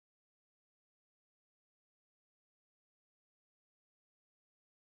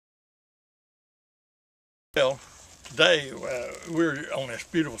Well, today we're on this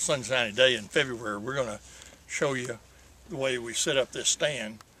beautiful sunshiny day in February. We're going to show you the way we set up this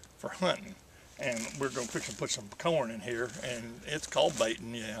stand for hunting. And we're going to put some corn in here, and it's called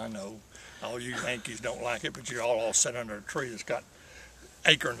baiting. Yeah, I know. All you Yankees don't like it, but you're all set under a tree that's got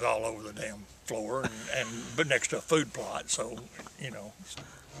acorns all over the damn floor but next to a food plot, so you know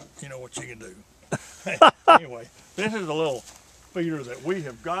what you can do. Anyway, this is a little feeder that we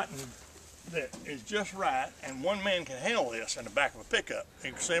have gotten that is just right, and one man can handle this in the back of a pickup.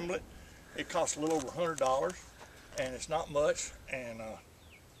 You can assemble it. It costs a little over $100, and it's not much. And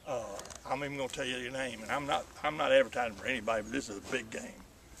I'm even going to tell you your name. And I'm not advertising for anybody, but this is a big game,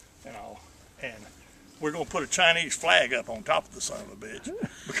 and all. And we're going to put a Chinese flag up on top of the son of a bitch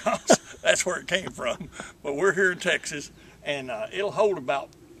because that's where it came from. But we're here in Texas, and it'll hold about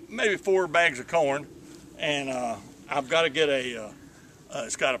maybe 4 bags of corn. And I've got to get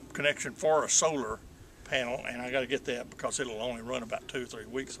it's got a connection for a solar panel, and I got to get that because it'll only run about 2 or 3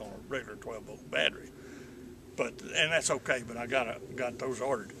 weeks on a regular 12-volt battery. And that's okay. But I got those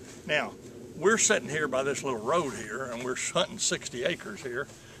ordered. Now we're sitting here by this little road here, and we're hunting 60 acres here.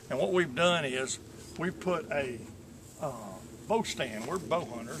 And what we've done is we put a bow stand. We're bow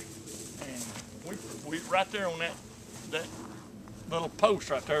hunters, and we right there on that little post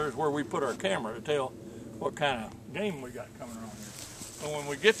right there is where we put our camera to tell what kind of game we got coming around here. So when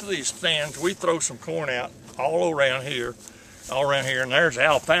we get to these stands, we throw some corn out all around here, and there's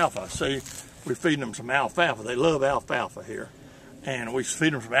alfalfa. See, we're feeding them some alfalfa. They love alfalfa here. And we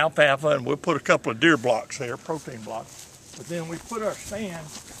feed them some alfalfa, and we'll put a couple of deer blocks there, protein blocks. But then we put our stand,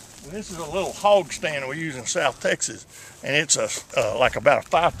 and this is a little hog stand we use in South Texas, and it's like about a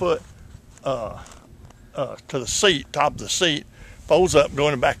 5 foot to the seat, top of the seat, folds up, go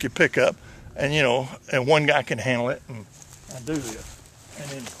in the back of your pickup, and and one guy can handle it and do this. And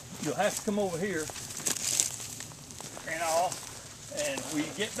then you'll have to come over here and we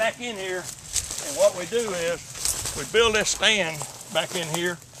get back in here, and what we do is we build this stand back in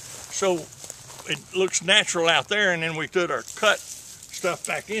here so it looks natural out there, and then we put our cut stuff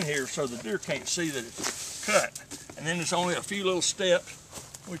back in here so the deer can't see that it's cut. And then it's only a few little steps.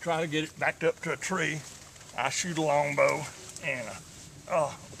 We try to get it backed up to a tree. I shoot a longbow, and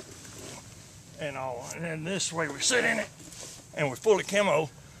then this way we sit in it, and we're fully camo,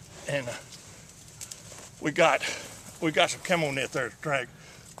 and we got some camo net there. The drag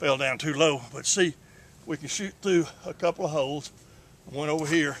fell down too low, but see, we can shoot through a couple of holes, one over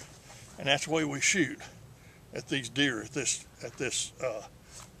here, and that's the way we shoot at these deer at this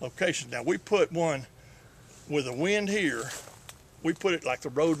location. Now we put one with the wind here. We put it like the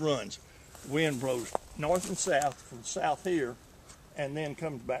road runs. The wind blows north and south from south here, and then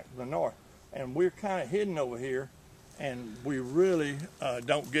comes back to the north. And we're kind of hidden over here, and we really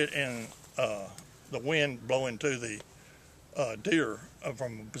don't get in the wind blowing to the deer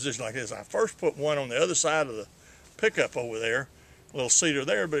from a position like this. I first put one on the other side of the pickup over there, a little cedar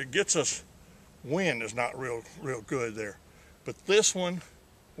there, but it gets us wind is not real good there. But this one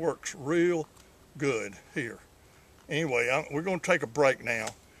works real good here. Anyway, we're going to take a break now.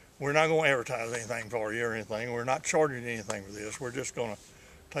 We're not going to advertise anything for you or anything. We're not charging anything for this. We're just going to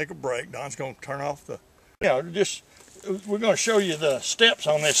take a break. Don's going to turn off we're going to show you the steps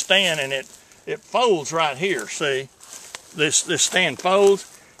on this stand, and it folds right here. See, this stand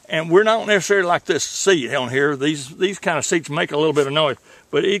folds, and we're not necessarily like this seat on here. These kind of seats make a little bit of noise,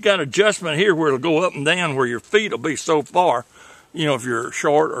 but it got adjustment here where it'll go up and down where your feet will be so far, if you're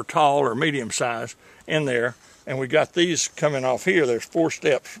short or tall or medium size in there. And we got these coming off here. There's 4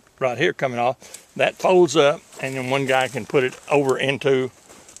 steps right here coming off. That folds up, and then one guy can put it over into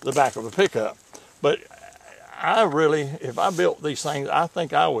the back of a pickup. But if I built these things, I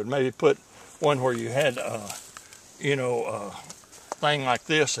think I would maybe put one where you had a thing like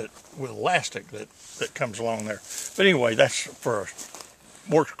this with elastic that comes along there. But anyway,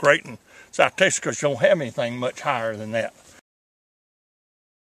 works great in South Texas because you don't have anything much higher than that.